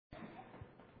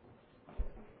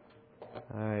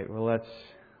All right, well,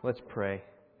 let's pray.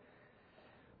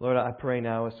 Lord, I pray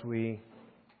now as we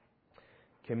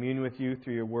commune with you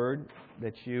through your word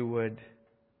that you would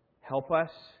help us,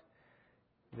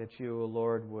 that you,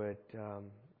 Lord, would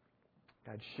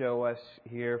God, show us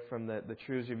here from the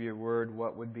truths of your word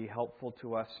what would be helpful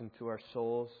to us and to our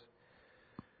souls.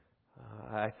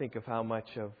 I think of how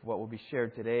much of what will be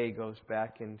shared today goes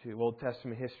back into Old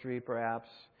Testament history, perhaps,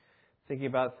 thinking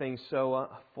about things so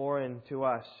foreign to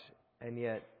us and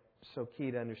yet so key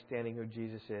to understanding who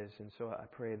Jesus is. And so I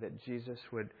pray that Jesus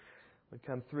would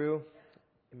come through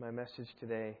in my message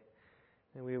today,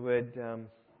 and we would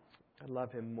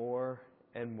love Him more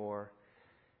and more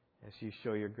as you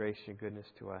show your grace and your goodness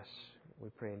to us. We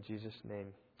pray in Jesus' name.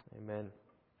 Amen.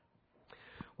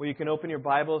 Well, you can open your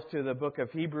Bibles to the book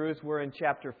of Hebrews. We're in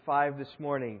chapter 5 this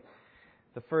morning,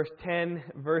 the first 10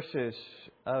 verses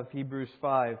of Hebrews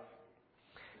 5.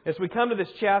 As we come to this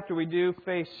chapter, we do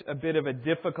face a bit of a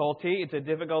difficulty. It's a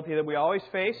difficulty that we always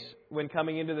face when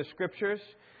coming into the Scriptures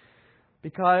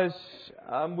because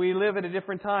we live at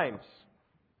different times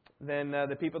than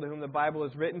the people to whom the Bible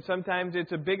is written. Sometimes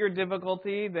it's a bigger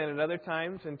difficulty than at other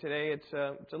times, and today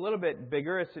it's a little bit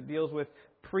bigger as it deals with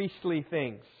priestly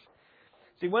things.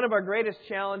 See, one of our greatest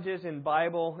challenges in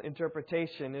Bible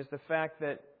interpretation is the fact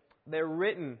that they're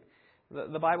written,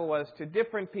 the Bible was, to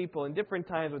different people in different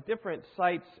times with different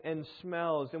sights and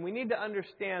smells. And we need to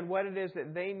understand what it is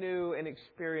that they knew and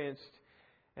experienced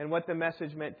and what the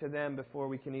message meant to them before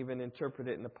we can even interpret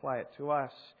it and apply it to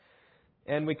us.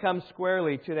 And we come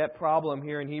squarely to that problem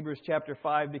here in Hebrews chapter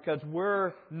 5 because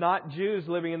we're not Jews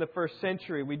living in the first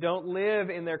century. We don't live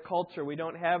in their culture. We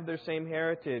don't have their same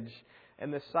heritage.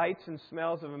 And the sights and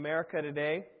smells of America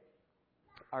today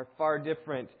are far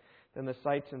different than the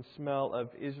sights and smell of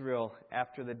Israel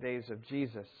after the days of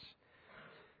Jesus.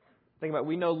 Think about it.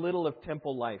 We know little of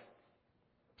temple life.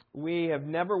 We have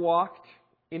never walked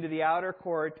into the outer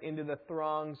court, into the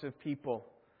throngs of people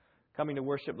coming to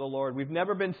worship the Lord. We've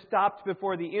never been stopped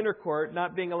before the inner court,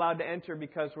 not being allowed to enter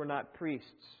because we're not priests.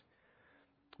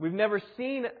 We've never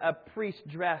seen a priest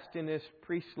dressed in his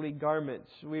priestly garments.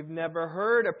 We've never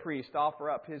heard a priest offer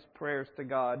up his prayers to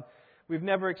God. We've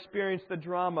never experienced the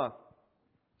drama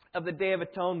of the Day of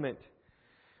Atonement,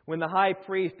 when the high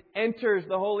priest enters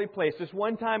the holy place just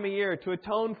one time a year to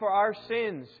atone for our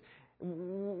sins.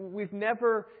 We've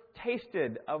never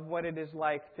tasted of what it is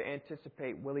like to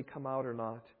anticipate, will He come out or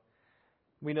not?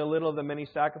 We know little of the many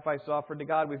sacrifices offered to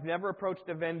God. We've never approached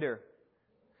a vendor,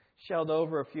 shelled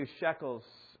over a few shekels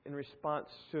in response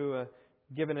to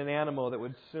given an animal that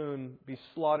would soon be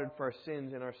slaughtered for our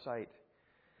sins in our sight.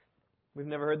 We've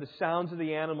never heard the sounds of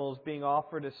the animals being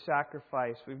offered as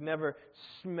sacrifice. We've never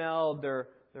smelled their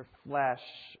flesh.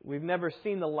 We've never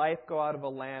seen the life go out of a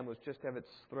lamb with just have its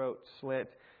throat slit.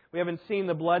 We haven't seen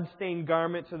the blood-stained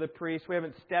garments of the priest. We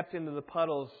haven't stepped into the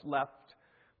puddles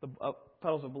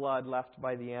of blood left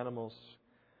by the animals.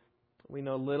 We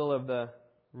know little of the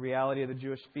reality of the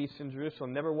Jewish feasts in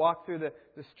Jerusalem. Never walked through the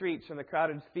streets on the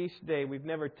crowded feast day. We've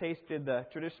never tasted the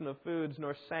traditional foods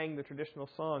nor sang the traditional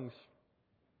songs.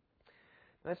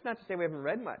 That's not to say we haven't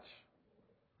read much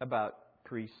about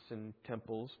priests and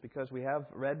temples, because we have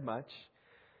read much.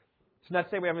 It's not to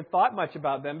say we haven't thought much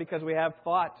about them, because we have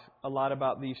thought a lot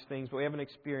about these things, but we haven't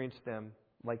experienced them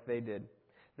like they did.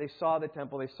 They saw the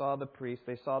temple, they saw the priest,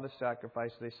 they saw the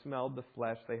sacrifice, they smelled the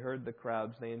flesh, they heard the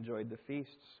crowds, they enjoyed the feasts.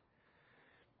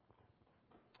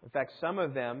 In fact, some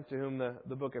of them, to whom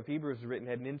the book of Hebrews is written,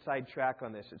 had an inside track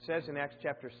on this. It says in Acts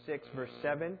chapter 6, verse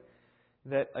 7,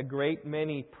 that a great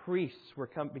many priests were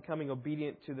becoming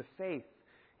obedient to the faith.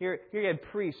 Here you had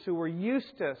priests who were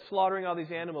used to slaughtering all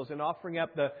these animals and offering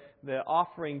up the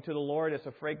offering to the Lord as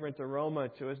a fragrant aroma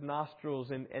to His nostrils,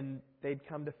 and they'd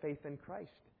come to faith in Christ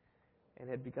and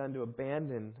had begun to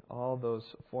abandon all those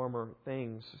former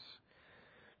things.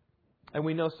 And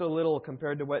we know so little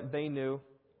compared to what they knew.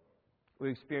 We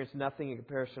experienced nothing in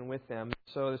comparison with them.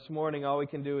 So this morning, all we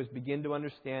can do is begin to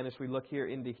understand as we look here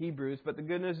into Hebrews. But the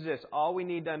good news is this: all we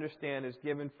need to understand is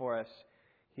given for us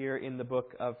here in the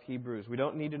book of Hebrews. We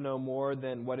don't need to know more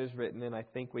than what is written, and I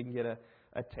think we can get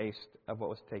a taste of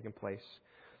what was taking place.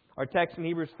 Our text in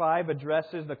Hebrews 5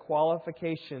 addresses the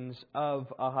qualifications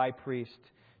of a high priest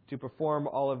to perform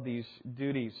all of these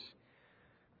duties.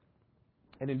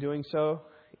 And in doing so,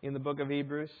 in the book of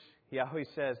Hebrews, he always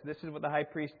says, this is what the high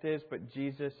priest is, but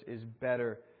Jesus is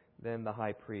better than the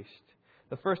high priest.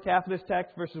 The first half of this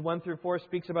text, verses 1 through 4,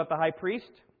 speaks about the high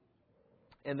priest.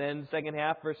 And then the second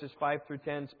half, verses 5 through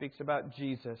 10, speaks about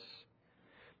Jesus.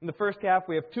 In the first half,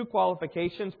 we have two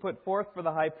qualifications put forth for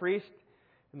the high priest.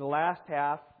 In the last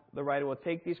half, the writer will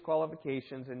take these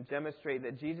qualifications and demonstrate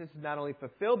that Jesus has not only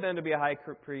fulfilled them to be a high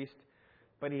priest,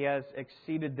 but He has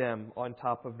exceeded them on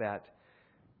top of that.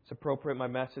 It's appropriate my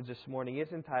message this morning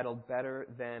is entitled Better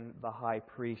Than the High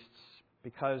Priests,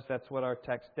 because that's what our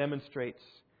text demonstrates.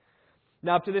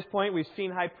 Now, up to this point, we've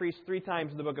seen high priests 3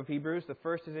 times in the book of Hebrews. The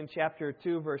first is in chapter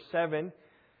 2, verse 7,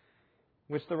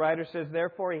 which the writer says,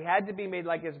 "Therefore He had to be made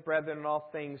like His brethren in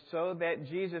all things, so that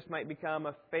Jesus might become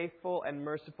a faithful and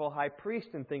merciful high priest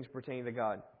in things pertaining to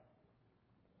God."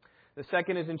 The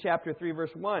second is in chapter 3,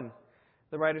 verse 1.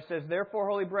 The writer says, "Therefore,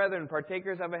 holy brethren,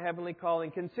 partakers of a heavenly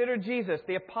calling, consider Jesus,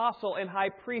 the apostle and high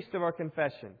priest of our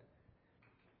confession."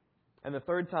 And the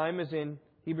third time is in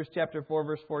Hebrews chapter 4,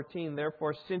 verse 14.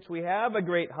 "Therefore, since we have a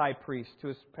great high priest who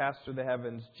has passed through the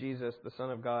heavens, Jesus, the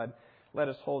Son of God, let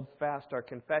us hold fast our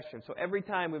confession." So every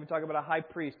time we've been talking about a high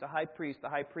priest, a high priest, a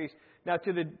high priest. Now,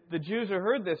 to the Jews who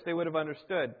heard this, they would have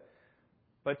understood.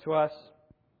 But to us,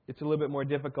 it's a little bit more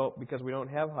difficult because we don't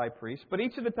have high priests. But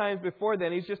each of the times before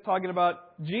then, he's just talking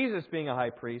about Jesus being a high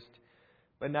priest.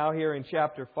 But now here in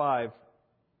chapter 5,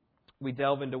 we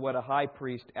delve into what a high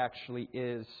priest actually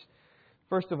is.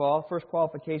 First of all, first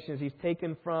qualification is he's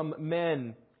taken from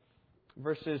men.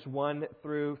 Verses 1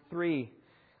 through 3.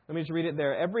 Let me just read it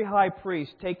there. "Every high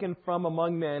priest taken from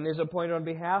among men is appointed on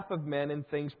behalf of men in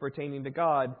things pertaining to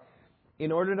God,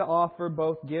 in order to offer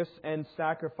both gifts and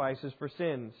sacrifices for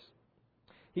sins.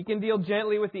 He can deal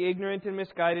gently with the ignorant and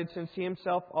misguided, since He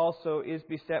Himself also is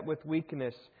beset with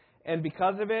weakness. And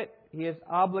because of it, He is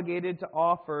obligated to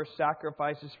offer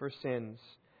sacrifices for sins.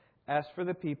 As for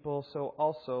the people, so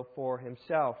also for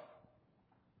Himself."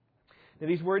 Now,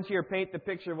 these words here paint the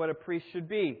picture of what a priest should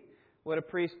be, what a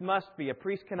priest must be. A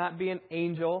priest cannot be an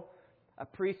angel. A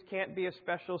priest can't be a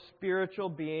special spiritual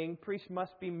being. Priests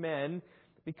must be men,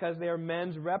 because they are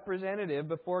men's representative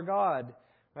before God.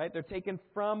 Right? They're taken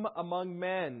from among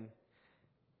men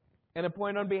and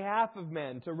appointed on behalf of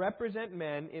men to represent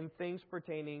men in things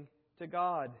pertaining to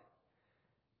God.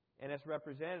 And as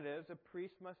representatives, a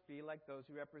priest must be like those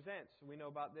he represents. We know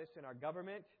about this in our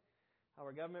government. How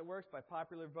our government works, by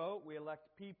popular vote, we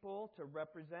elect people to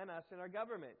represent us in our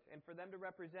government. And for them to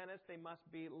represent us, they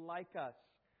must be like us.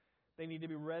 They need to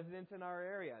be residents in our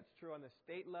area. It's true on the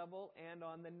state level and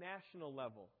on the national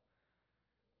level.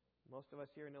 Most of us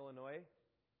here in Illinois,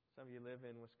 some of you live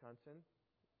in Wisconsin.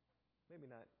 Maybe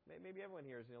not. Maybe everyone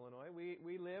here is in Illinois.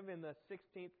 We live in the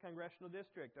 16th Congressional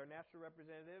District. Our national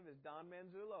representative is Don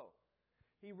Manzullo.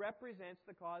 He represents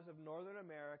the cause of Northern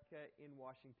America in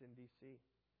Washington, D.C.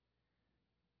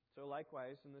 So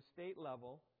likewise, in the state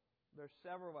level, there's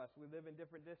several of us. We live in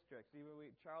different districts.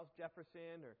 Even Charles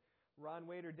Jefferson or Ron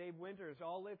Wade or Dave Winters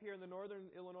all live here in the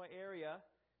Northern Illinois area,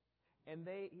 and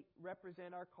they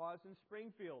represent our cause in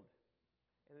Springfield.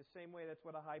 In the same way, that's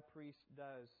what a high priest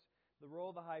does. The role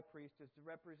of the high priest is to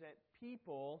represent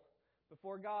people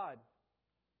before God.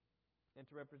 And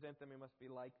to represent them, he must be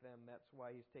like them. That's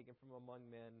why he's taken from among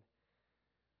men.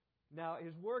 Now,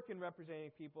 his work in representing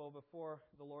people before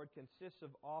the Lord consists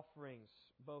of offerings,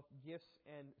 both gifts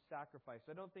and sacrifice.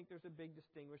 I don't think there's a big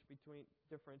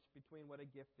difference between what a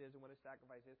gift is and what a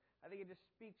sacrifice is. I think it just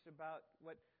speaks about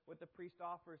what the priest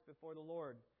offers before the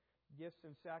Lord. Gifts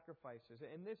and sacrifices.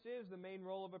 And this is the main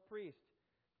role of a priest,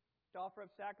 to offer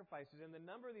up sacrifices. And the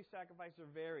number of these sacrifices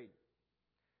are varied.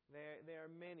 They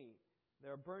are many.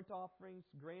 There are burnt offerings,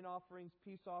 grain offerings,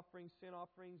 peace offerings, sin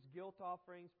offerings, guilt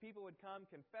offerings. People would come,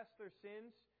 confess their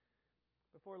sins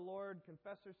before the Lord,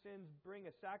 confess their sins, bring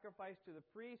a sacrifice to the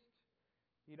priest.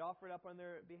 He'd offer it up on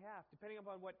their behalf. Depending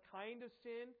upon what kind of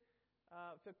sin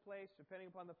took place, depending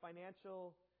upon the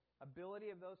financial ability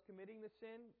of those committing the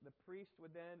sin, the priest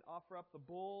would then offer up the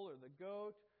bull or the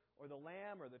goat or the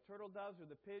lamb or the turtle doves or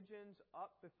the pigeons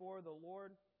up before the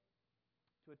Lord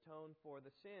to atone for the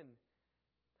sin.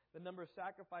 The number of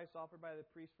sacrifices offered by the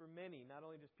priest were many, not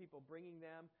only just people bringing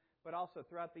them, but also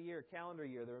throughout the year, calendar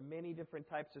year, there were many different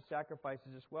types of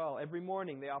sacrifices as well. Every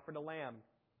morning they offered a lamb.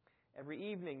 Every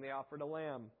evening they offered a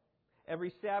lamb.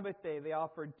 Every Sabbath day they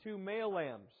offered 2 male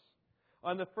lambs.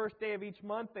 On the first day of each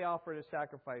month, they offered a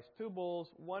sacrifice. 2 bulls,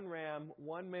 1 ram,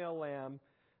 1 male lamb,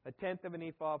 a tenth of an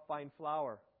ephah of fine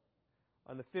flour.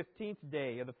 On the 15th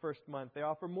day of the first month, they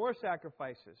offered more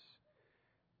sacrifices.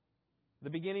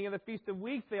 The beginning of the Feast of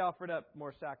Weeks, they offered up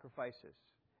more sacrifices.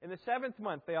 In the 7th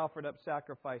month, they offered up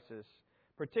sacrifices.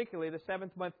 Particularly, the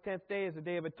 7th month, 10th day is the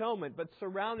Day of Atonement. But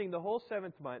surrounding the whole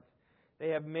 7th month, they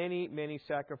have many, many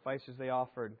sacrifices they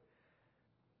offered.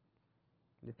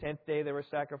 The 10th day there were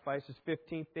sacrifices.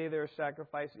 15th day there were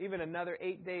sacrifices. Even another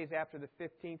 8 days after the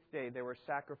 15th day there were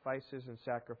sacrifices and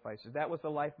sacrifices. That was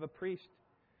the life of a priest.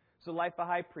 It's the life of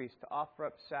a high priest, to offer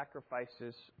up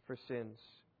sacrifices for sins.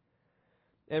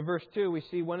 In verse 2, we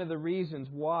see one of the reasons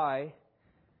why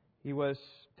He was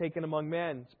taken among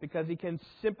men. It's because He can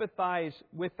sympathize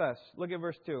with us. Look at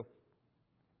verse 2.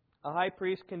 A high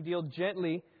priest can deal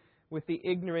gently with the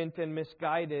ignorant and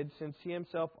misguided, since He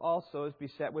Himself also is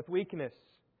beset with weakness.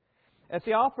 As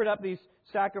He offered up these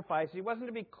sacrifices, He wasn't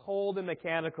to be cold and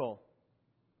mechanical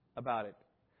about it.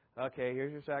 Okay,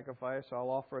 here's your sacrifice, so I'll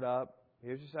offer it up.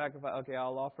 Here's your sacrifice. Okay,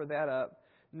 I'll offer that up.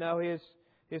 No,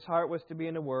 His heart was to be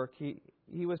in the work.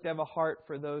 He was to have a heart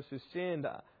for those who sinned.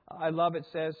 I love it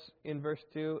says in verse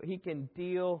 2, He can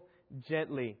deal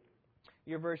gently.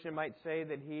 Your version might say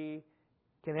that He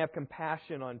can have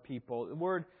compassion on people. The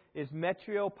word is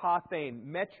metriopathein.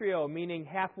 Metrio meaning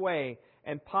halfway,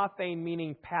 and pathein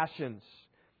meaning passions.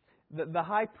 The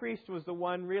high priest was the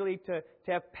one really to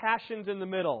have passions in the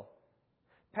middle.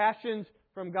 Passions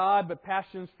from God, but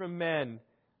passions from men.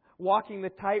 Walking the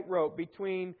tightrope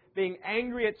between being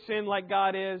angry at sin like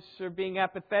God is, or being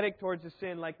apathetic towards the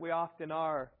sin like we often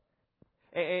are.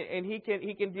 And he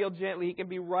can deal gently. He can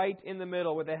be right in the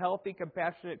middle with a healthy,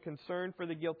 compassionate concern for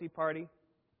the guilty party,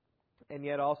 and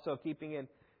yet also keeping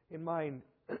in mind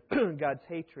God's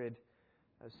hatred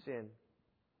of sin.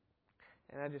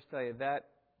 And I just tell you, that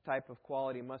type of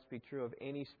quality must be true of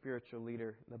any spiritual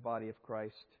leader in the body of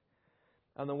Christ.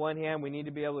 On the one hand, we need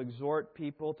to be able to exhort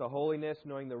people to holiness,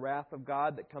 knowing the wrath of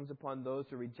God that comes upon those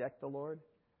who reject the Lord.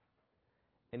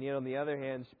 And yet, on the other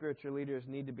hand, spiritual leaders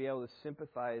need to be able to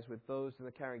sympathize with those in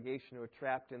the congregation who are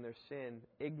trapped in their sin,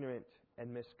 ignorant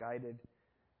and misguided.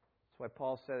 That's why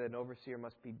Paul said that an overseer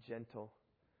must be gentle,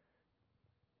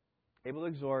 able to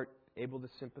exhort, able to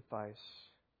sympathize.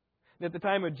 And at the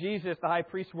time of Jesus, the high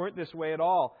priests weren't this way at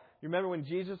all. You remember when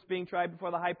Jesus was being tried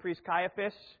before the high priest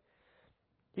Caiaphas?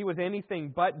 He was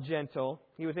anything but gentle.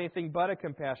 He was anything but a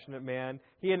compassionate man.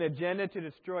 He had an agenda to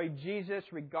destroy Jesus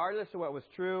regardless of what was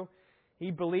true.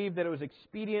 He believed that it was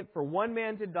expedient for one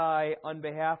man to die on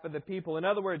behalf of the people. In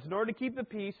other words, in order to keep the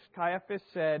peace, Caiaphas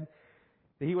said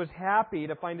that he was happy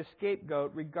to find a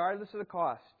scapegoat regardless of the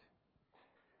cost.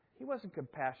 He wasn't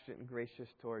compassionate and gracious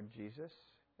toward Jesus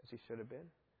as he should have been.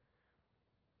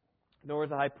 Nor was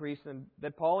the high priest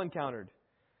that Paul encountered.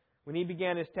 When he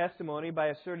began his testimony by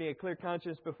asserting a clear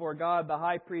conscience before God, the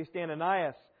high priest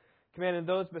Ananias commanded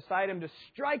those beside him to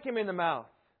strike him in the mouth.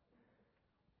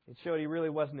 It showed he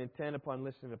really wasn't intent upon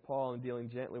listening to Paul and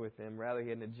dealing gently with him. Rather, he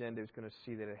had an agenda. He was going to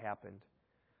see that it happened.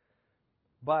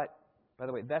 But, by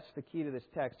the way, that's the key to this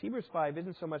text. Hebrews 5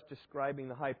 isn't so much describing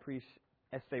the high priests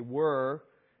as they were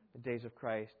in the days of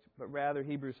Christ, but rather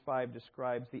Hebrews 5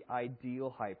 describes the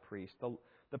ideal high priest,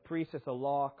 the priest as the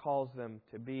law calls them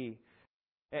to be.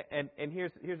 And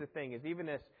here's the thing, is even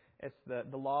as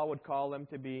the law would call them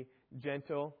to be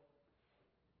gentle,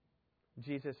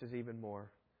 Jesus is even more.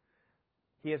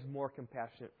 He is more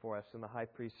compassionate for us than the high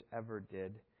priest ever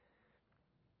did.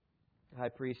 The high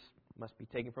priest must be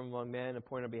taken from among men,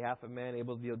 appointed on behalf of men,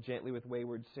 able to deal gently with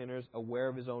wayward sinners, aware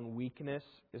of his own weakness,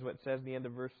 is what it says in the end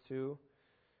of verse 2.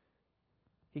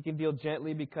 He can deal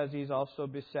gently because he's also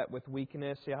beset with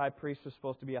weakness. The high priest was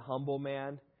supposed to be a humble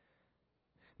man,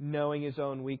 knowing his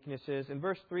own weaknesses. And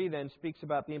verse 3 then speaks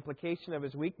about the implication of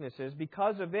his weaknesses.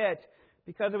 Because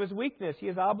of his weakness, he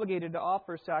is obligated to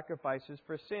offer sacrifices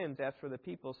for sins, as for the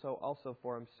people, so also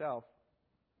for himself.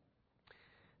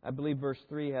 I believe verse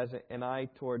 3 has an eye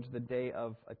towards the Day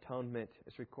of Atonement.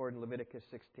 It's recorded in Leviticus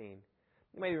 16.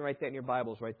 You might even write that in your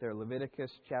Bibles right there.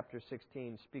 Leviticus chapter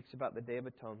 16 speaks about the Day of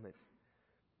Atonement.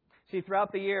 See,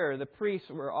 throughout the year, the priests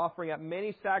were offering up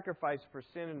many sacrifices for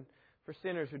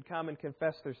sinners who'd come and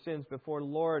confess their sins before the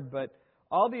Lord. But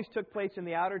all these took place in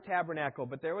the outer tabernacle.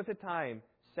 But there was a time,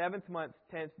 7th month,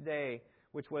 10th day,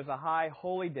 which was a high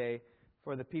holy day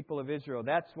for the people of Israel.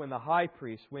 That's when the high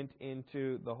priest went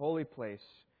into the holy place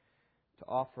to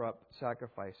offer up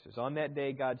sacrifices. On that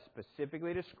day, God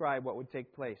specifically described what would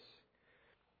take place.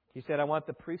 He said, I want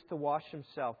the priest to wash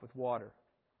himself with water.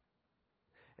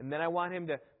 And then I want him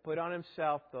to put on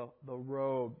himself the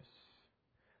robes,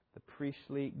 the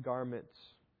priestly garments.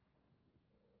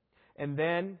 And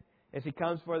then, as he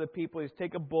comes before the people, he's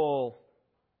take a bull,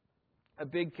 a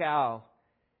big cow,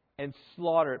 and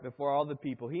slaughter it before all the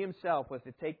people. He himself was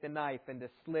to take the knife and to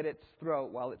slit its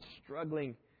throat while it's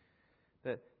struggling,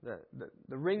 the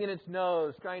ring in its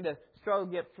nose, trying to struggle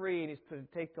to get free. And he's to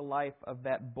take the life of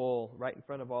that bull right in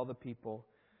front of all the people.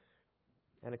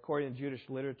 And according to Jewish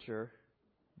literature,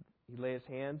 he'd lay his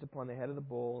hands upon the head of the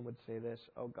bull and would say this,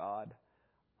 O God,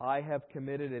 I have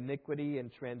committed iniquity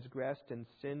and transgressed and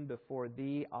sinned before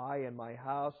Thee, I and my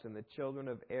house and the children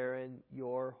of Aaron,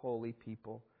 Your holy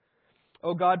people.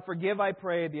 O God, forgive, I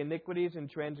pray, the iniquities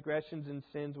and transgressions and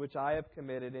sins which I have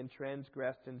committed and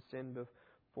transgressed and sinned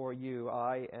for you,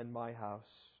 I and my house.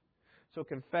 So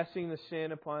confessing the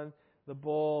sin upon the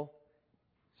bull,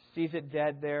 sees it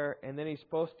dead there, and then he's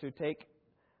supposed to take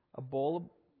the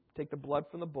blood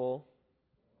from the bull,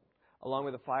 along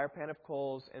with a fire pan of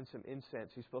coals and some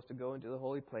incense. He's supposed to go into the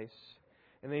holy place.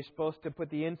 And then he's supposed to put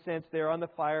the incense there on the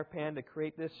fire pan to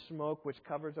create this smoke which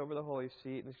covers over the holy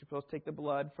seat. And he's supposed to take the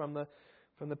blood from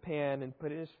the pan and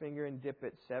put it in his finger and dip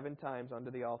it 7 times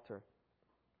onto the altar.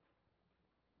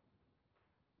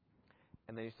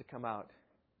 And then he's to come out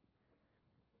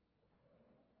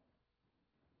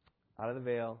of the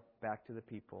veil, back to the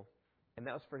people. And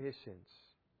that was for his sins.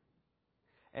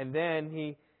 And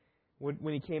then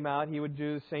when he came out, he would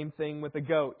do the same thing with the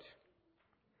goat.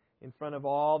 In front of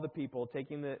all the people,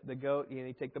 taking the goat,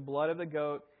 he'd take the blood of the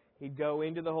goat, he'd go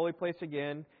into the holy place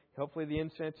again. Hopefully the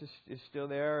incense is still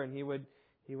there, and he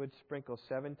would sprinkle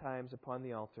 7 times upon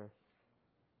the altar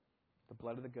the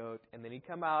blood of the goat. And then he'd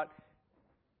come out,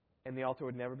 and the altar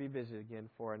would never be visited again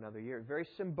for another year. Very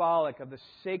symbolic of the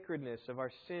sacredness of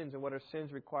our sins and what our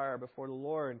sins require before the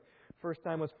Lord. First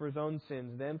time was for his own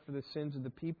sins, then for the sins of the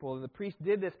people. And the priest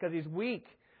did this because he's weak.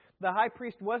 The high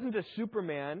priest wasn't a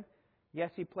superman. Yes,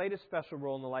 he played a special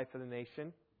role in the life of the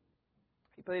nation.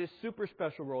 He played a super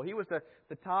special role. He was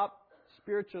the top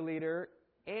spiritual leader.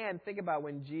 And think about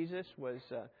when Jesus was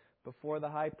before the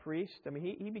high priest. I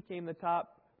mean, he became the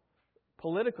top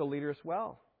political leader as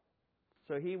well.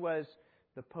 So he was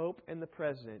the Pope and the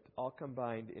President all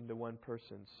combined into one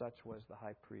person. Such was the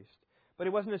high priest. But he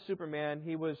wasn't a superman.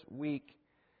 He was weak.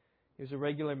 He was a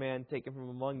regular man taken from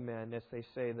among men. As they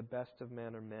say, the best of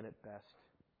men are men at best.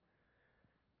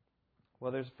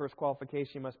 Well, there's the first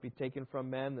qualification. He must be taken from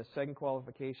men. The second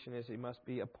qualification is he must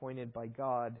be appointed by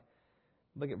God.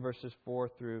 Look at verses 4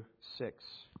 through 6.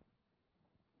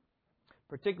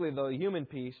 Particularly, though, the human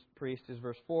priest is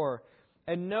verse 4.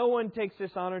 And no one takes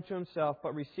this honor to himself,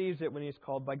 but receives it when he is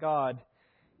called by God,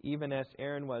 even as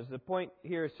Aaron was. The point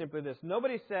here is simply this.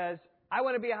 Nobody says, I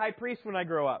want to be a high priest when I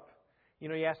grow up. You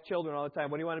know, you ask children all the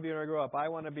time, what do you want to be when I grow up? I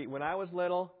want to be, when I was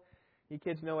little, you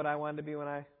kids know what I wanted to be when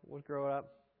I was growing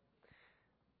up?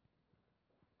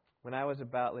 When I was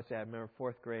about, let's say, I remember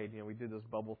 4th grade, we did those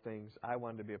bubble things. I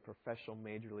wanted to be a professional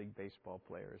Major League Baseball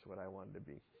player is what I wanted to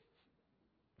be.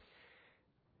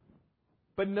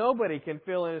 But nobody can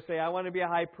fill in and say, I want to be a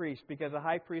high priest, because a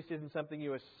high priest isn't something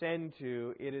you ascend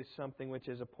to. It is something which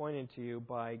is appointed to you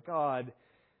by God.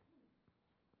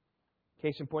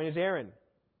 Case in point is Aaron.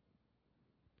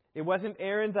 It wasn't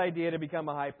Aaron's idea to become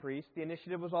a high priest. The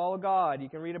initiative was all of God. You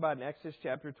can read about it in Exodus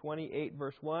chapter 28,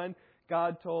 verse 1.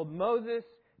 God told Moses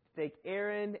to take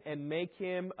Aaron and make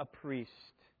him a priest.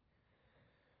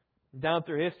 Down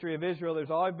through history of Israel,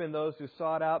 there's always been those who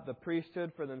sought out the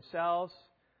priesthood for themselves.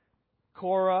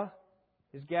 Korah,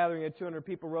 his gathering of 200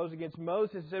 people, rose against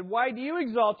Moses and said, why do you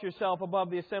exalt yourself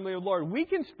above the assembly of the Lord? We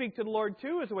can speak to the Lord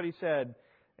too, is what he said.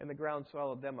 And the ground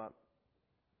swallowed them up.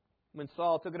 When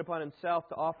Saul took it upon himself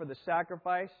to offer the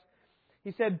sacrifice,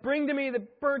 he said, bring to me the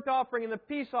burnt offering and the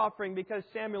peace offering, because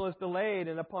Samuel is delayed.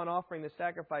 And upon offering the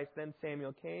sacrifice, then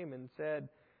Samuel came and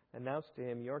announced to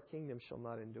him, your kingdom shall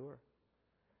not endure.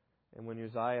 And when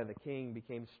Uzziah the king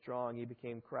became strong, he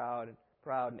became proud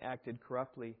and acted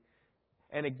corruptly.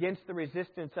 And against the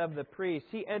resistance of the priests,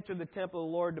 he entered the temple of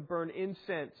the Lord to burn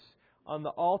incense on the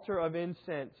altar of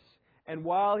incense. And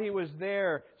while he was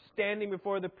there, standing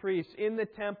before the priests in the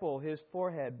temple, his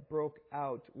forehead broke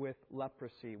out with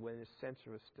leprosy when his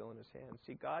censer was still in his hand.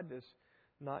 See, God does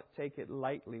not take it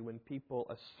lightly when people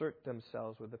assert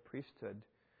themselves with the priesthood.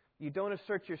 You don't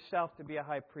assert yourself to be a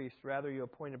high priest. Rather, you're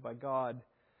appointed by God.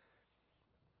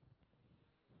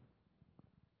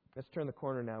 Let's turn the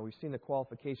corner now. We've seen the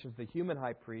qualifications of the human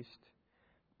high priest.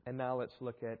 And now let's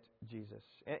look at Jesus.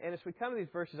 And as we come to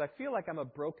these verses, I feel like I'm a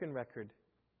broken record.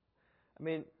 I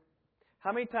mean,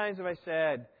 how many times have I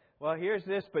said, well, here's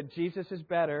this, but Jesus is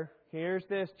better. Here's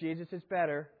this, Jesus is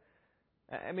better.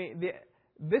 I mean,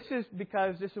 this is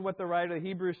because this is what the writer of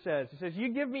Hebrews says. He says,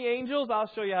 you give me angels,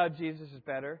 I'll show you how Jesus is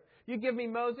better. You give me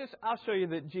Moses, I'll show you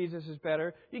that Jesus is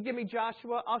better. You give me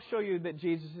Joshua, I'll show you that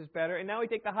Jesus is better. And now we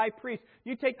take the high priest.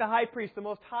 You take the high priest, the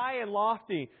most high and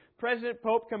lofty, President,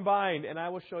 Pope combined, and I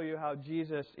will show you how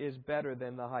Jesus is better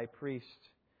than the high priest.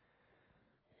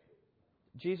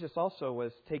 Jesus also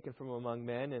was taken from among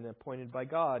men and appointed by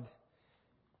God.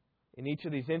 In each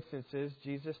of these instances,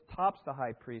 Jesus tops the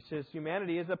high priest. His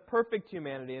humanity is a perfect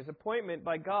humanity. His appointment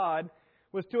by God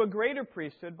was to a greater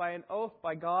priesthood by an oath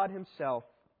by God Himself.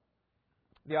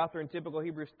 The author in typical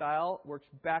Hebrew style works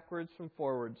backwards from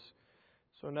forwards.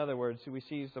 So in other words, we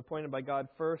see He's appointed by God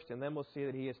first, and then we'll see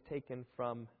that He is taken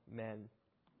from men.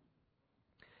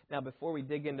 Now, before we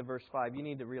dig into verse 5, you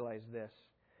need to realize this.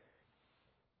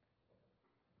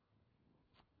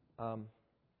 how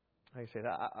do you say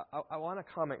that? I want to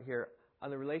comment here on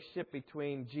the relationship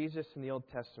between Jesus and the Old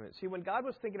Testament. See, when God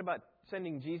was thinking about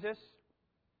sending Jesus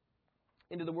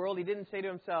into the world, He didn't say to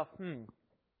Himself,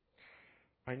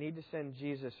 I need to send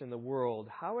Jesus in the world.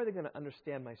 How are they going to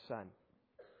understand my Son?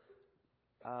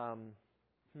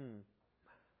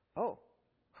 Oh,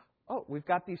 we've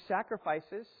got these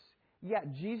sacrifices. Yeah,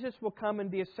 Jesus will come and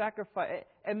be a sacrifice.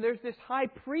 And there's this high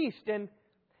priest. And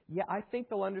yeah, I think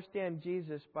they'll understand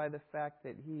Jesus by the fact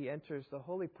that He enters the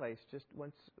holy place just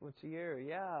once a year.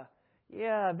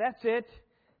 Yeah, that's it.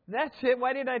 That's it.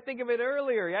 Why didn't I think of it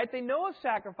earlier? Right? They know of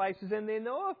sacrifices and they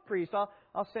know of priests.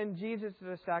 I'll send Jesus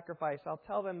as a sacrifice. I'll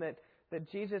tell them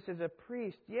that Jesus is a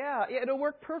priest. Yeah, it'll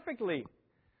work perfectly.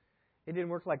 It didn't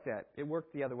work like that. It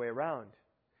worked the other way around.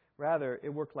 Rather, it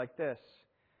worked like this.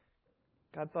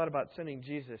 God thought about sending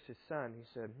Jesus, His Son. He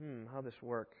said, how'll this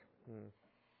work?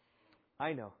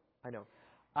 I know.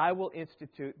 I will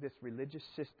institute this religious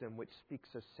system which speaks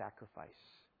of sacrifice.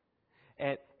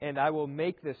 And I will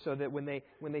make this so that when they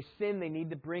sin, they need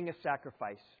to bring a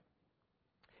sacrifice.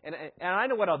 And I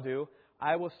know what I'll do.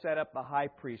 I will set up the high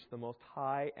priest, the most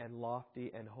high and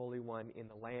lofty and holy one in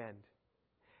the land.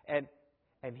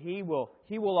 And he will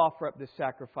offer up this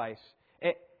sacrifice.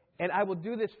 And I will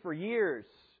do this for years.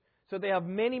 So they have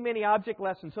many, many object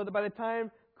lessons. So that by the time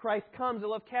Christ comes,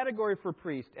 they'll have category for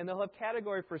priest. And they'll have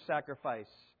category for sacrifice.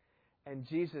 And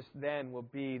Jesus then will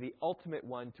be the ultimate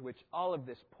one to which all of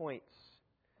this points.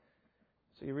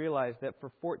 So you realize that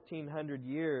for 1,400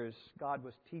 years, God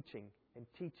was teaching and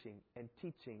teaching and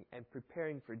teaching and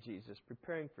preparing for Jesus.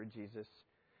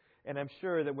 And I'm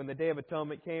sure that when the Day of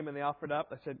Atonement came and they offered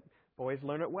up, I said, boys,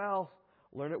 learn it well.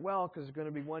 Learn it well, because there's going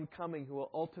to be one coming who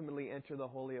will ultimately enter the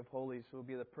Holy of Holies, who will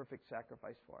be the perfect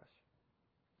sacrifice for us.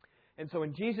 And so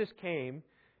when Jesus came,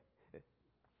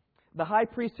 the high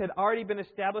priest had already been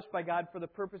established by God for the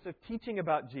purpose of teaching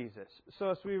about Jesus. So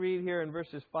as we read here in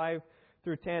verses 5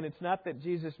 through 10, it's not that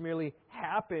Jesus merely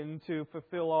happened to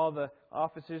fulfill all the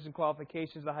offices and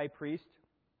qualifications of the high priest.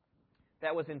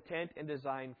 That was intent and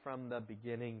design from the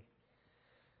beginning.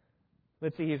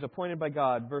 Let's see, He's appointed by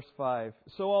God. Verse 5.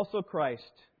 So also Christ,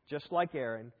 just like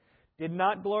Aaron, did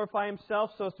not glorify Himself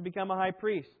so as to become a high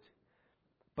priest.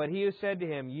 But He who said to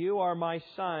him, You are my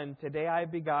Son, today I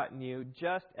have begotten you,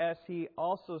 just as He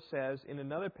also says in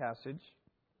another passage,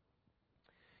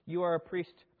 You are a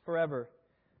priest forever,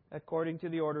 according to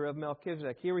the order of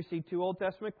Melchizedek. Here we see two Old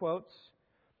Testament quotes.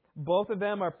 Both of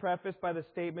them are prefaced by the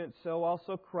statement, So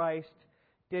also Christ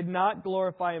did not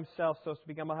glorify Himself so as to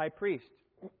become a high priest.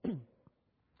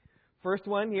 First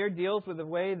one here deals with the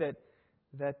way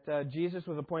that Jesus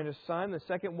was appointed a son. The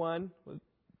second one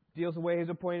deals with the way He was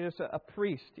appointed as a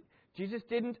priest. Jesus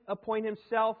didn't appoint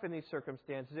Himself in these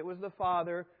circumstances. It was the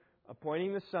Father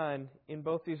appointing the Son in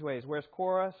both these ways. Whereas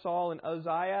Korah, Saul, and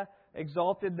Uzziah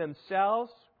exalted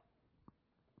themselves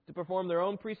to perform their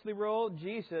own priestly role,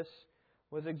 Jesus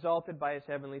was exalted by His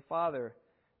Heavenly Father.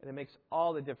 And it makes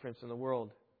all the difference in the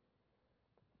world.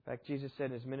 In fact, Jesus said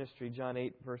in His ministry, John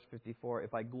 8, verse 54,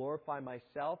 If I glorify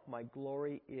myself, my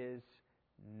glory is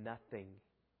nothing,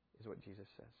 is what Jesus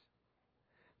says.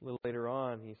 A little later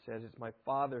on, He says, It's my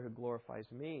Father who glorifies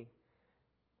me.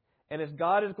 And as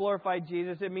God has glorified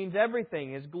Jesus, it means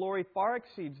everything. His glory far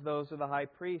exceeds those of the high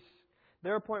priests.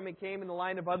 Their appointment came in the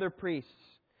line of other priests.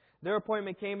 Their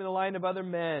appointment came in the line of other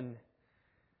men.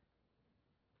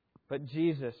 But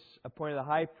Jesus appointed the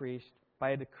high priest by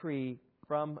a decree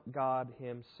from God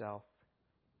Himself.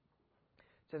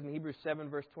 It says in Hebrews 7,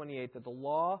 verse 28, that the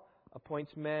law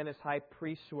appoints men as high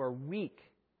priests who are weak.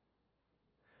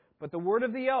 But the word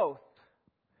of the oath,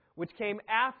 which came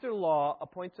after law,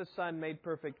 appoints a son made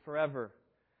perfect forever.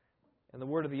 And the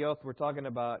word of the oath we're talking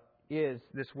about is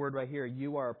this word right here,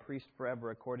 You are a priest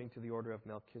forever, according to the order of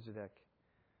Melchizedek.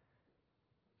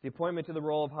 The appointment to the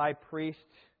role of high priest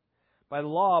by the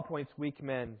law appoints weak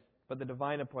men, but the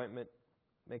divine appointment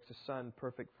makes a son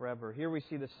perfect forever. Here we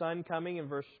see the Son coming in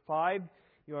verse 5.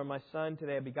 You are my Son,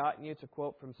 today I have begotten you. It's a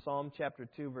quote from Psalm chapter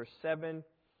 2, verse 7. It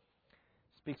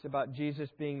speaks about Jesus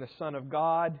being the Son of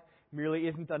God. Merely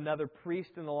isn't another priest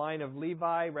in the line of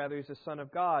Levi. Rather, He's the Son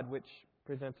of God, which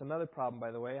presents another problem,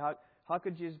 by the way. How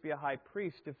could Jesus be a high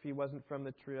priest if He wasn't from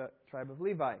the tribe of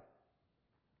Levi?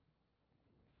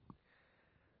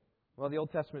 Well, the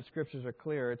Old Testament Scriptures are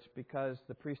clear. It's because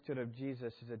the priesthood of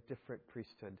Jesus is a different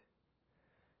priesthood.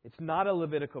 It's not a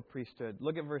Levitical priesthood.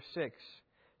 Look at verse 6.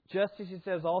 Just as He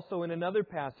says also in another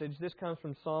passage, this comes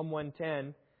from Psalm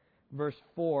 110, verse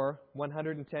 4,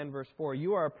 110 verse 4.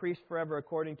 You are a priest forever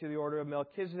according to the order of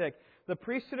Melchizedek. The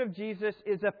priesthood of Jesus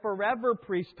is a forever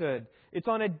priesthood. It's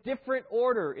on a different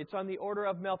order. It's on the order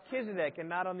of Melchizedek and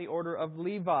not on the order of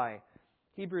Levi.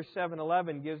 Hebrews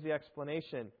 7:11 gives the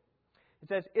explanation. It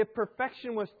says, if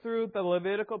perfection was through the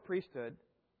Levitical priesthood,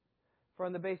 for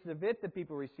on the basis of it the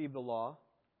people received the law,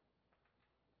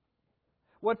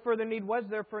 what further need was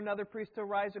there for another priest to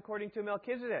rise according to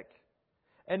Melchizedek,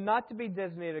 and not to be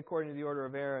designated according to the order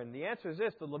of Aaron? The answer is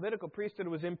this: the Levitical priesthood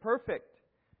was imperfect.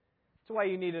 That's why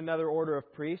you need another order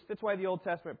of priests. That's why the Old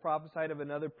Testament prophesied of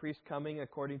another priest coming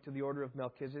according to the order of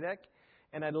Melchizedek.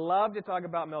 And I'd love to talk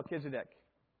about Melchizedek,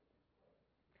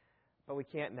 but we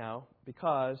can't now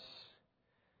because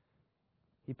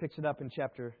he picks it up in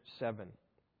chapter 7.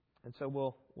 And so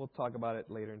we'll talk about it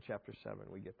later in chapter 7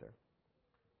 when we get there.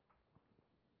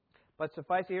 But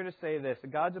suffice it here to say this: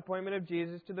 God's appointment of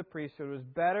Jesus to the priesthood was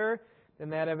better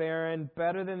than that of Aaron,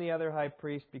 better than the other high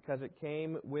priest, because it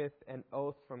came with an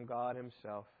oath from God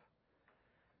Himself.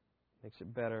 Makes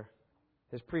it better.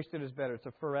 His priesthood is better. It's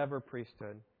a forever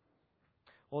priesthood.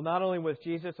 Well, not only was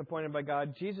Jesus appointed by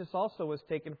God, Jesus also was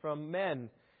taken from men.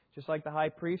 Just like the high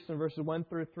priest in verses 1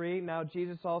 through 3, now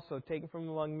Jesus also taken from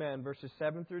among men, verses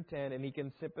 7 through 10, and He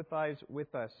can sympathize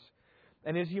with us.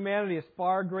 And His humanity is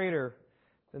far greater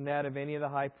than that of any of the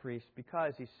high priests,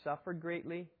 because He suffered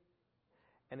greatly,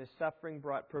 and His suffering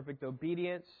brought perfect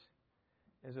obedience.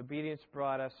 His obedience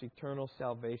brought us eternal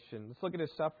salvation. Let's look at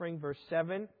His suffering, verse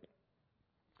 7.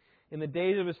 In the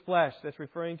days of His flesh, that's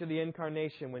referring to the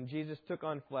incarnation, when Jesus took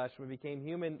on flesh, when He became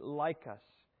human like us.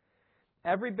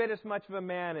 Every bit as much of a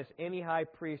man as any high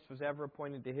priest was ever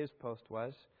appointed to his post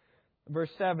was.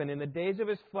 Verse 7, in the days of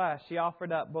His flesh, He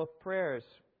offered up both prayers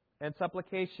and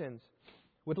supplications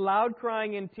with loud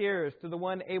crying and tears to the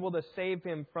one able to save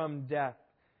Him from death.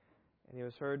 And He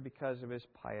was heard because of His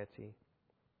piety.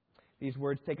 These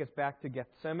words take us back to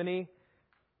Gethsemane,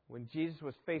 when Jesus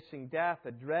was facing death,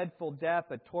 a dreadful death,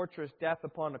 a torturous death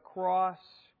upon a cross.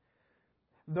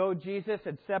 Though Jesus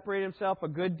had separated Himself a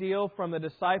good deal from the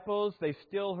disciples, they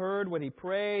still heard what He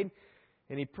prayed.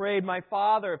 And He prayed, my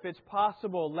Father, if it's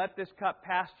possible, let this cup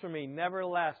pass from me.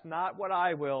 Nevertheless, not what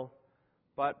I will,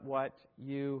 but what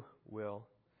You will.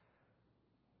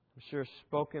 I'm sure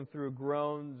spoken through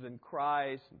groans and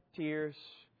cries and tears.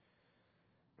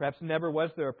 Perhaps never was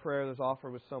there a prayer that was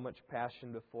offered with so much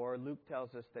passion before. Luke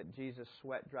tells us that Jesus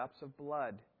sweat drops of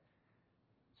blood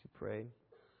as He prayed.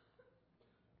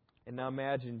 And now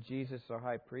imagine Jesus, our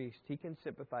high priest. He can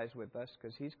sympathize with us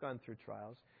because He's gone through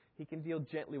trials. He can deal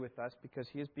gently with us because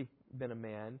He has been a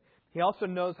man. He also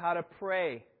knows how to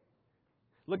pray.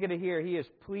 Look at it here. He is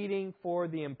pleading for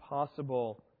the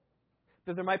impossible,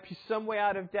 that there might be some way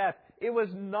out of death. It was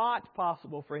not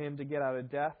possible for Him to get out of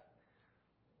death.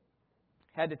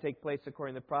 It had to take place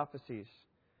according to prophecies.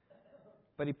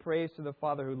 But He prays to the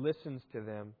Father who listens to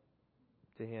Him.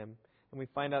 And we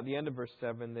find out at the end of verse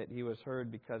 7 that He was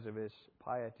heard because of His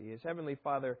piety. His Heavenly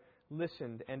Father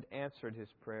listened and answered His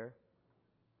prayer.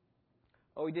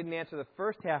 Oh, He didn't answer the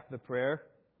first half of the prayer,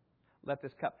 let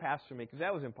this cup pass from me, because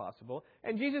that was impossible.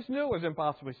 And Jesus knew it was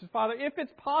impossible. He says, Father, if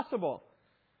it's possible,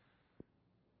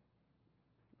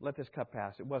 let this cup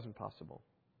pass. It wasn't possible.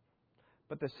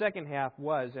 But the second half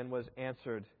was and was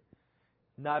answered,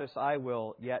 not as I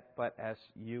will yet, but as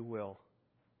You will.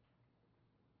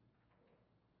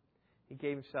 He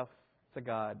gave Himself to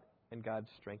God, and God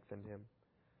strengthened Him,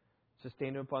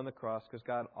 sustained Him upon the cross, because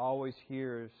God always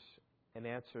hears and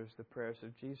answers the prayers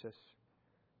of Jesus.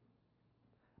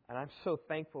 And I'm so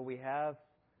thankful we have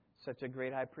such a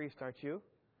great high priest, aren't you?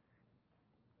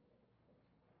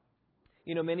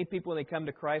 You know, many people, when they come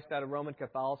to Christ out of Roman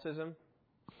Catholicism,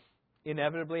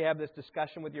 inevitably have this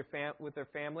discussion with their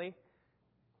family.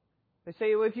 They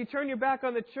say, well, if you turn your back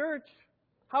on the church,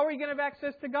 how are you going to have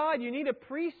access to God? You need a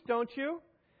priest, don't you?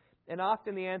 And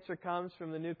often the answer comes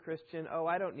from the new Christian, oh,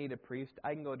 I don't need a priest.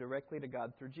 I can go directly to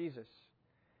God through Jesus.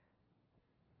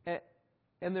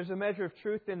 And there's a measure of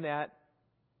truth in that.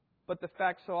 But the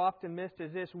fact so often missed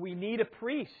is this: we need a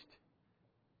priest.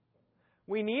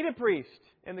 We need a priest.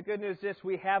 And the good news is this: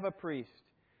 we have a priest,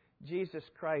 Jesus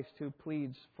Christ, who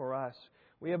pleads for us.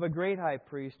 We have a great high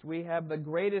priest. We have the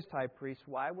greatest high priest.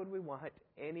 Why would we want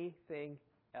anything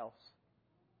else?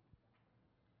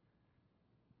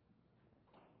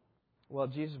 Well,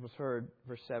 Jesus was heard,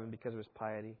 verse 7, because of His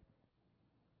piety.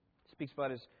 He speaks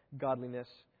about His godliness.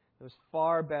 It was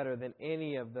far better than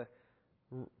any of the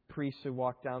priests who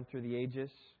walked down through the ages.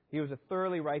 He was a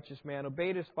thoroughly righteous man,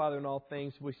 obeyed his Father in all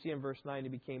things. We see in verse 9 He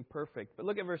became perfect. But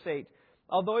look at verse 8.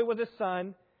 Although He was a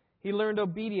son, He learned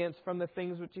obedience from the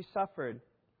things which He suffered.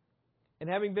 And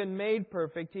having been made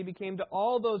perfect, He became to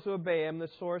all those who obey Him the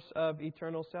source of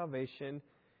eternal salvation,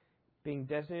 being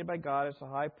designated by God as a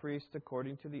high priest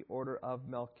according to the order of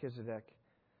Melchizedek.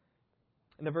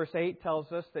 And the verse 8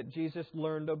 tells us that Jesus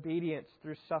learned obedience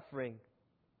through suffering.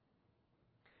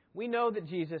 We know that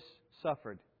Jesus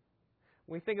suffered.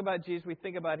 When we think about Jesus, we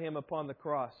think about Him upon the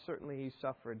cross. Certainly He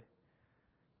suffered.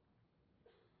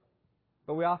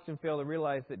 But we often fail to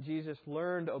realize that Jesus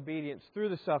learned obedience through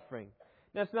the suffering.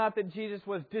 Now, it's not that Jesus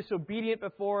was disobedient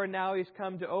before and now He's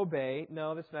come to obey.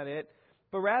 No, that's not it.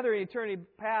 But rather, in eternity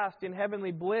past, in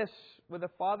heavenly bliss with the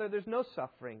Father, there's no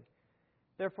suffering.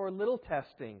 Therefore, little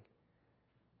testing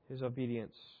His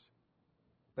obedience.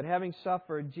 But having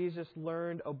suffered, Jesus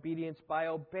learned obedience by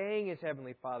obeying His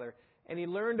Heavenly Father. And He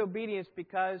learned obedience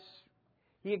because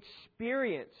He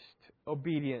experienced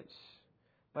obedience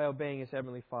by obeying His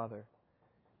Heavenly Father.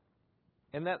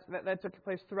 And that took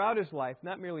place throughout His life,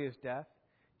 not merely His death.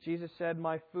 Jesus said,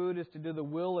 "My food is to do the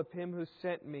will of Him who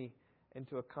sent me and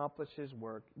to accomplish His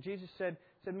work." Jesus said,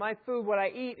 "My food, what I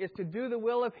eat, is to do the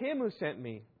will of Him who sent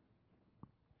me."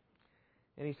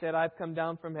 And He said, "I've come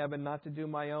down from heaven not to do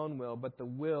my own will, but the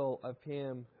will of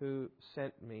Him who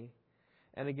sent me."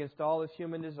 And against all His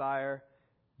human desire,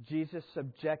 Jesus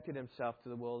subjected Himself to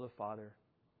the will of the Father.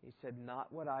 He said,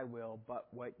 "Not what I will,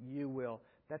 but what you will."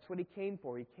 That's what He came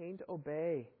for. He came to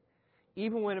obey.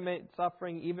 Even when it meant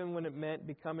suffering, even when it meant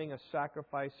becoming a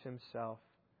sacrifice Himself.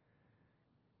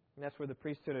 And that's where the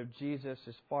priesthood of Jesus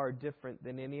is far different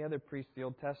than any other priest of the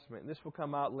Old Testament. And this will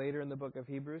come out later in the book of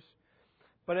Hebrews.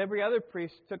 But every other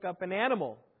priest took up an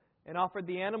animal and offered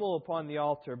the animal upon the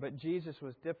altar. But Jesus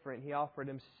was different. He offered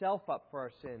Himself up for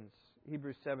our sins.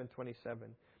 Hebrews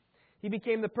 7:27. He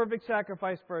became the perfect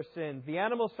sacrifice for our sins. The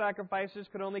animal sacrifices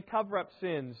could only cover up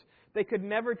sins. They could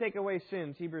never take away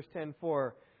sins. Hebrews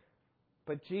 10:4.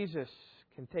 But Jesus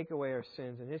can take away our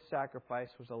sins, and His sacrifice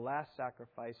was the last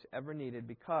sacrifice ever needed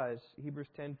because Hebrews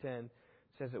 10:10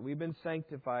 says that we've been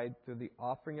sanctified through the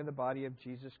offering of the body of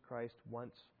Jesus Christ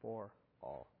once for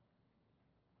all.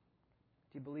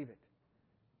 Do you believe it?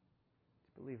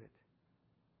 Do you believe it?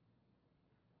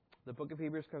 The book of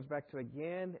Hebrews comes back to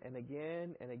again and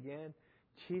again and again.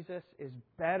 Jesus is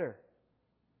better.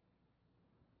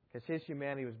 Because His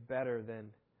humanity was better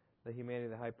than the humanity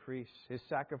of the high priest. His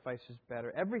sacrifice is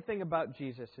better. Everything about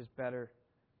Jesus is better.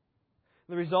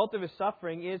 The result of His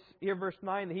suffering is, here verse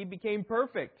 9, that He became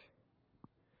perfect.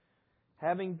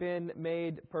 Having been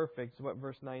made perfect is what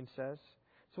verse 9 says.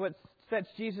 So what sets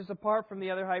Jesus apart from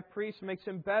the other high priests makes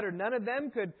Him better. None of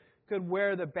them could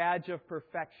wear the badge of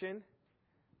perfection.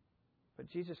 But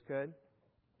Jesus could.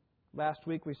 Last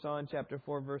week we saw in chapter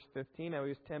 4, verse 15, how He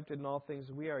was tempted in all things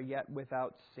we are, yet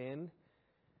without sin.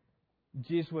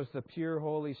 Jesus was the pure,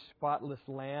 holy, spotless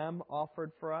Lamb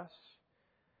offered for us.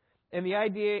 And the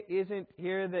idea isn't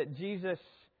here that Jesus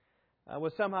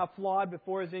was somehow flawed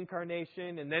before His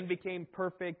incarnation and then became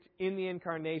perfect in the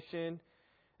incarnation,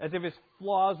 as if His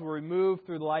flaws were removed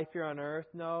through life here on earth.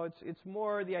 No, it's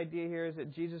more the idea here is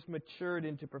that Jesus matured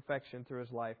into perfection through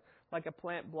His life. Like a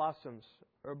plant blossoms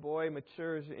or a boy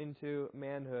matures into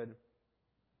manhood.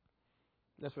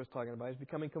 That's what it's talking about. He's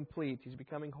becoming complete. He's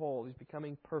becoming whole. He's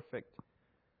becoming perfect.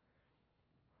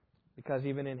 Because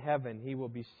even in heaven, He will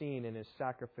be seen in His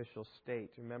sacrificial state.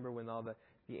 Remember when all the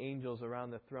angels around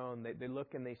the throne, they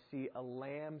look and they see a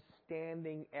lamb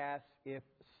standing as if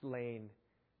slain.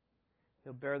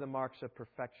 He'll bear the marks of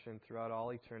perfection throughout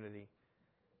all eternity,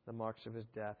 the marks of His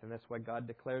death. And that's why God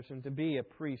declares Him to be a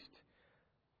priest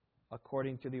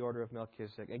according to the order of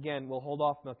Melchizedek. Again, we'll hold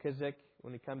off Melchizedek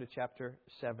when we come to chapter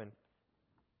 7.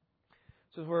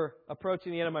 So as we're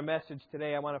approaching the end of my message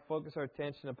today, I want to focus our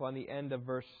attention upon the end of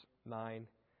verse 9.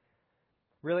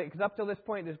 Really, because up till this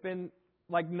point, there's been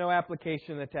like no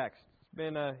application in the text. It's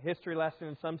been a history lesson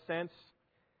in some sense.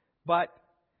 But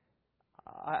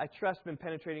I trust in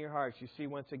penetrating your hearts, you see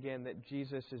once again that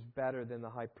Jesus is better than the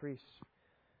high priest.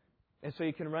 And so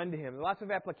you can run to Him. Lots of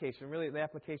application. Really, the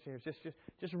application here is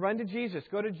just run to Jesus.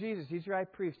 Go to Jesus. He's your high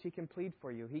priest. He can plead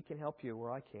for you. He can help you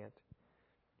where I can't.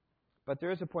 But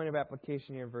there is a point of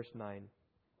application here in verse 9.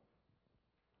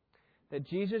 That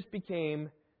Jesus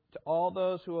became, to all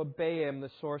those who obey Him, the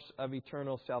source of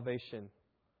eternal salvation.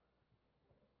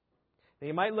 Now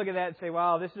you might look at that and say,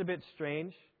 wow, this is a bit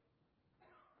strange.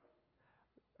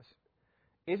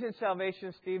 Isn't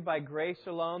salvation, Steve, by grace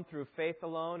alone, through faith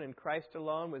alone, in Christ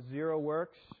alone, with zero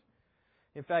works?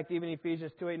 In fact, even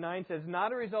Ephesians 2:8-9 says,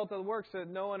 not a result of the works, so that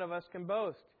no one of us can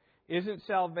boast. Isn't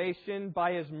salvation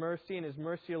by His mercy and His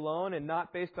mercy alone, and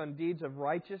not based on deeds of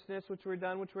righteousness which were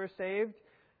done, which we're saved?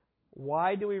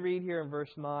 Why do we read here in verse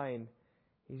 9,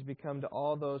 He's become to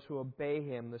all those who obey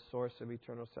Him the source of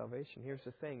eternal salvation. Here's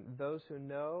the thing. Those who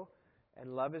know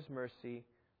and love His mercy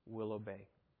will obey.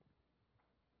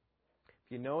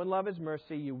 If you know and love His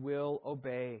mercy, you will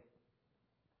obey.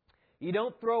 You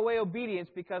don't throw away obedience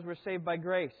because we're saved by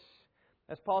grace.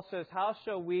 As Paul says, how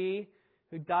shall we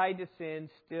who died to sin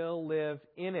still live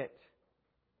in it?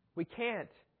 We can't.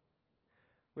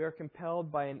 We are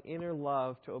compelled by an inner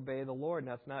love to obey the Lord.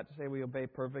 Now, it's not to say we obey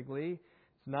perfectly.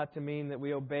 It's not to mean that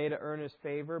we obey to earn His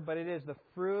favor, but it is the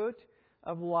fruit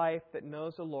of life that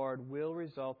knows the Lord will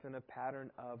result in a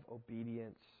pattern of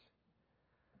obedience.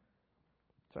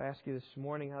 So I ask you this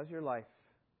morning, how's your life?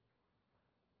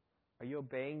 Are you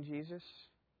obeying Jesus?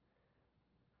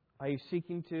 Are you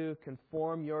seeking to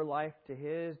conform your life to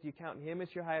His? Do you count Him as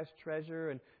your highest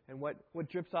treasure? And what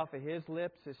drips off of His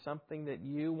lips is something that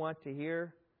you want to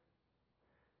hear?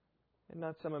 And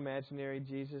not some imaginary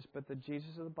Jesus, but the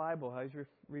Jesus of the Bible, how He's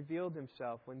revealed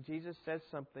Himself. When Jesus says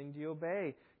something, do you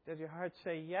obey? Does your heart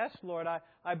say, yes, Lord,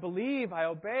 I believe, I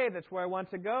obey, that's where I want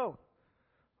to go?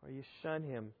 Or you shun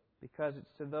Him because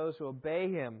it's to those who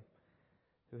obey Him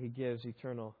who He gives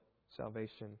eternal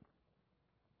salvation.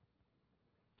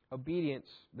 Obedience,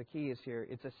 the key is here,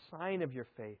 it's a sign of your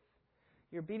faith.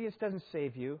 Your obedience doesn't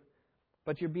save you,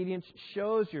 but your obedience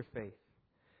shows your faith.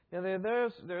 Now, there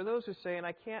are those who say, and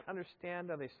I can't understand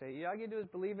how they say, all you do is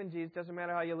believe in Jesus, doesn't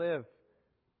matter how you live.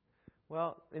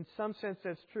 Well, in some sense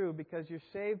that's true because you're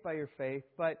saved by your faith,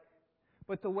 but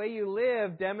the way you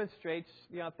live demonstrates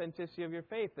the authenticity of your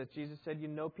faith. As Jesus said, you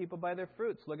know people by their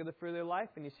fruits. Look at the fruit of their life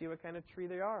and you see what kind of tree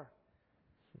they are.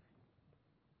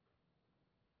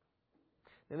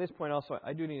 At this point also,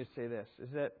 I do need to say this, is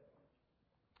that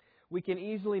we can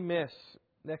easily miss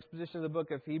the exposition of the book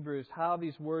of Hebrews, how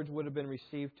these words would have been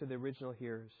received to the original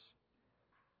hearers.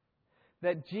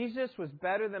 That Jesus was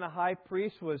better than a high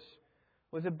priest was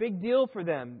a big deal for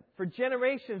them. For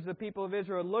generations, the people of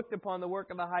Israel looked upon the work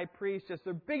of the high priest as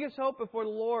their biggest hope before the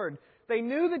Lord. They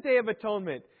knew the Day of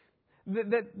Atonement,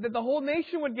 that the whole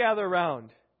nation would gather around.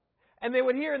 And they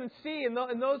would hear and see, and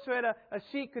those who had a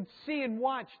seat could see and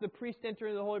watch the priest enter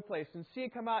into the holy place and see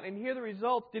it come out and hear the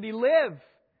results. Did he live?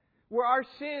 Were our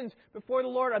sins before the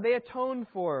Lord, are they atoned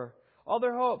for? All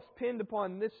their hopes pinned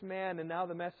upon this man, and now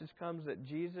the message comes that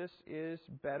Jesus is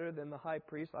better than the high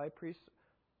priest. High priests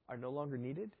are no longer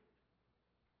needed?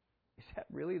 Is that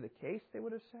really the case, they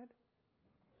would have said?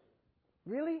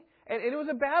 Really? And it was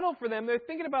a battle for them. They're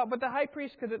thinking about, but the high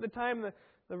priest, because at the time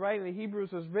the writing of the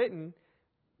Hebrews was written,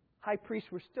 high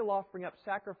priests were still offering up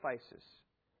sacrifices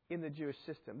in the Jewish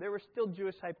system. There were still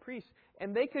Jewish high priests.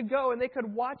 And they could go and they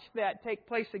could watch that take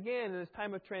place again in this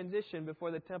time of transition before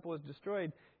the temple was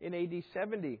destroyed in AD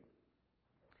 70.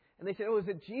 And they said, is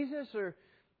it Jesus or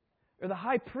the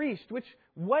high priest?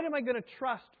 What am I going to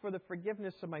trust for the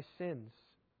forgiveness of my sins?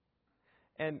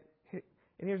 And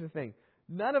here's the thing.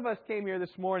 None of us came here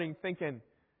this morning thinking,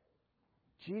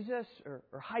 Jesus or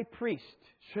high priest?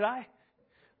 Should I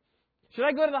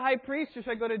go to the high priest or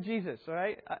should I go to Jesus? All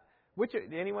right?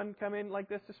 Did anyone come in like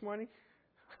this morning?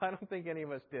 I don't think any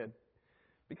of us did.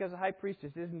 Because the high priest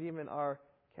just isn't even our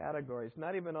category. It's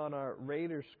not even on our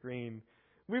radar screen.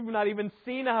 We've not even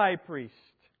seen a high priest.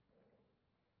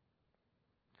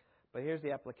 But here's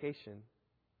the application.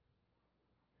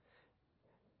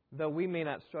 Though we may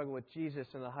not struggle with Jesus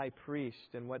and the high priest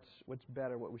and what's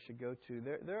better, what we should go to,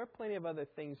 there are plenty of other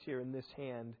things here in this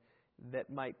hand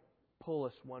that might pull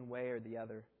us one way or the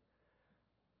other.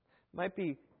 Might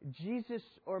be Jesus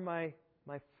or my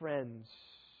friends.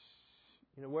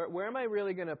 Where am I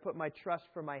really going to put my trust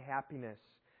for my happiness?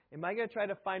 Am I going to try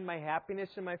to find my happiness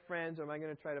in my friends, or am I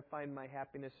going to try to find my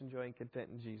happiness and joy and content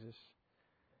in Jesus?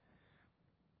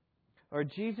 Or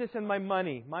Jesus and my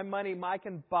money. My money, I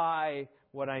can buy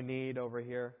what I need over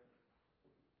here.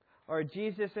 Or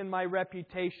Jesus and my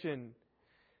reputation.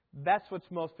 That's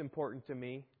what's most important to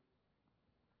me.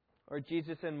 Or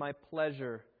Jesus and my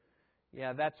pleasure.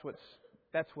 Yeah, that's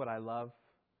what I love.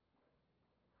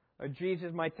 Or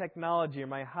Jesus, my technology, or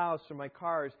my house, or my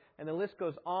cars. And the list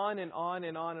goes on and on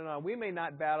and on and on. We may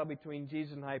not battle between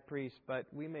Jesus and high priest, but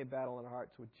we may battle in our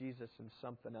hearts with Jesus and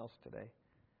something else today.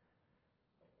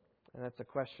 And that's the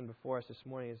question before us this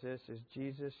morning is this: is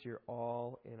Jesus your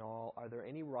all in all? Are there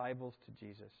any rivals to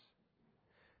Jesus?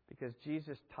 Because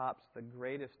Jesus tops the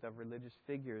greatest of religious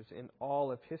figures in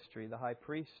all of history, the high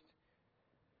priest.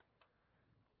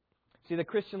 See, the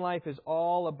Christian life is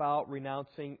all about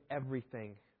renouncing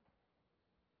everything.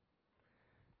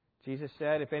 Jesus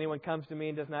said, if anyone comes to me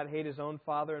and does not hate his own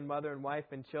father and mother and wife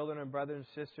and children and brothers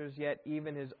and sisters, yet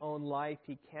even his own life,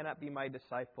 he cannot be my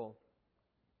disciple.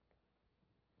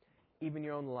 Even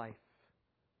your own life.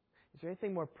 Is there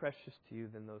anything more precious to you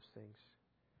than those things?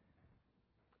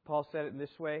 Paul said it in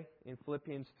this way in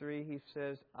Philippians 3. He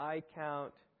says, I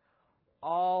count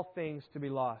all things to be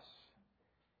lost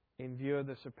in view of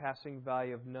the surpassing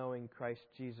value of knowing Christ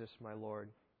Jesus my Lord.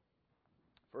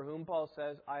 For whom, Paul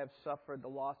says, I have suffered the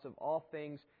loss of all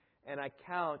things, and I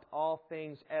count all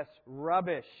things as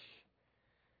rubbish,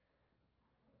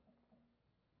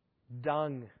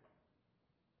 dung,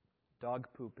 dog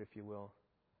poop, if you will.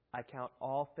 I count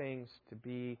all things to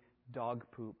be dog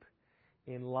poop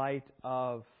in light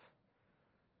of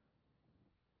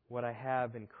what I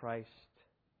have in Christ.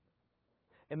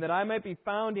 And that I might be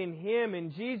found in Him,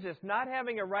 in Jesus, not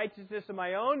having a righteousness of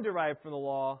my own derived from the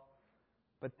law,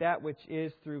 but that which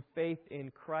is through faith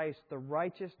in Christ, the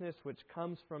righteousness which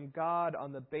comes from God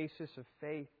on the basis of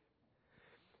faith.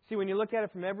 See, when you look at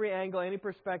it from every angle, any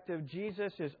perspective,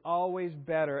 Jesus is always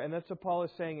better. And that's what Paul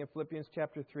is saying in Philippians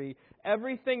chapter 3.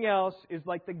 Everything else is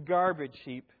like the garbage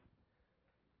heap.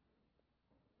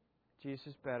 Jesus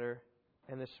is better.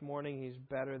 And this morning He's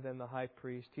better than the high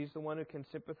priest. He's the one who can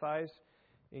sympathize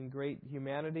in great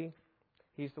humanity.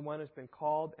 He's the one who's been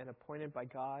called and appointed by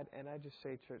God. And I just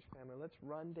say, church family, let's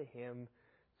run to Him.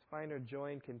 Let's find our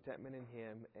joy and contentment in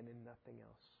Him and in nothing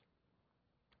else.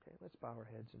 Okay, let's bow our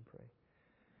heads and pray.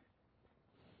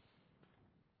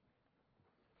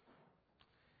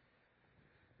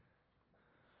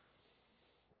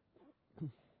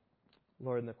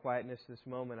 Lord, in the quietness of this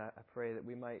moment, I pray that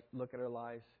we might look at our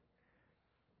lives,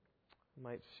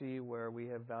 might see where we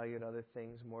have valued other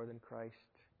things more than Christ,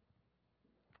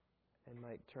 and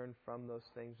might turn from those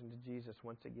things into Jesus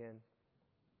once again.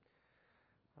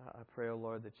 I pray, O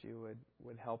Lord, that You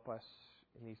would help us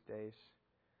in these days.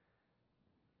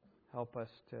 Help us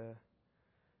to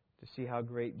see how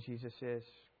great Jesus is.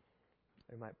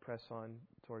 We might press on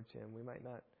towards Him. We might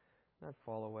not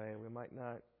fall away. We might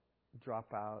not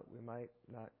drop out. We might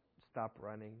not stop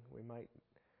running. We might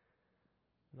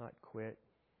not quit.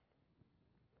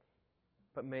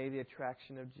 But may the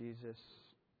attraction of Jesus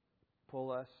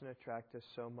pull us and attract us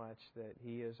so much that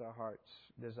He is our heart's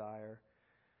desire.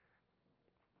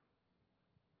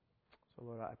 So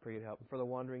Lord, I pray You'd help. And for the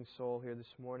wandering soul here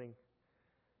this morning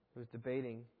who's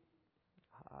debating,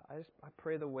 I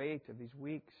pray the weight of these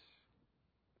weeks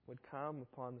would come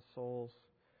upon the souls,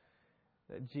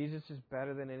 that Jesus is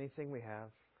better than anything we have.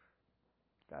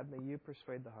 God, may You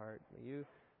persuade the heart. May You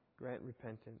grant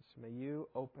repentance. May You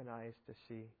open eyes to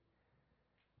see.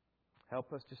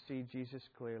 Help us to see Jesus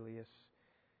clearly. As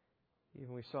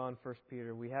even we saw in 1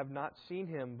 Peter, we have not seen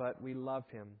Him, but we love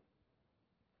Him.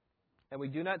 And we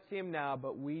do not see Him now,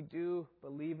 but we do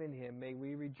believe in Him. May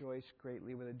we rejoice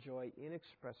greatly with a joy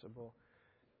inexpressible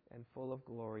and full of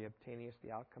glory, obtaining us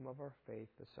the outcome of our faith,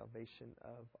 the salvation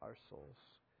of our souls.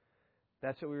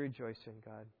 That's what we rejoice in,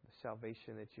 God, the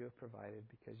salvation that You have provided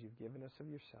because You've given us of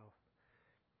Yourself.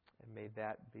 And may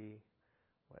that be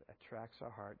what attracts our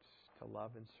hearts to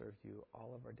love and serve You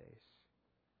all of our days.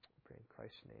 We pray in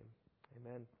Christ's name.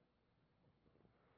 Amen.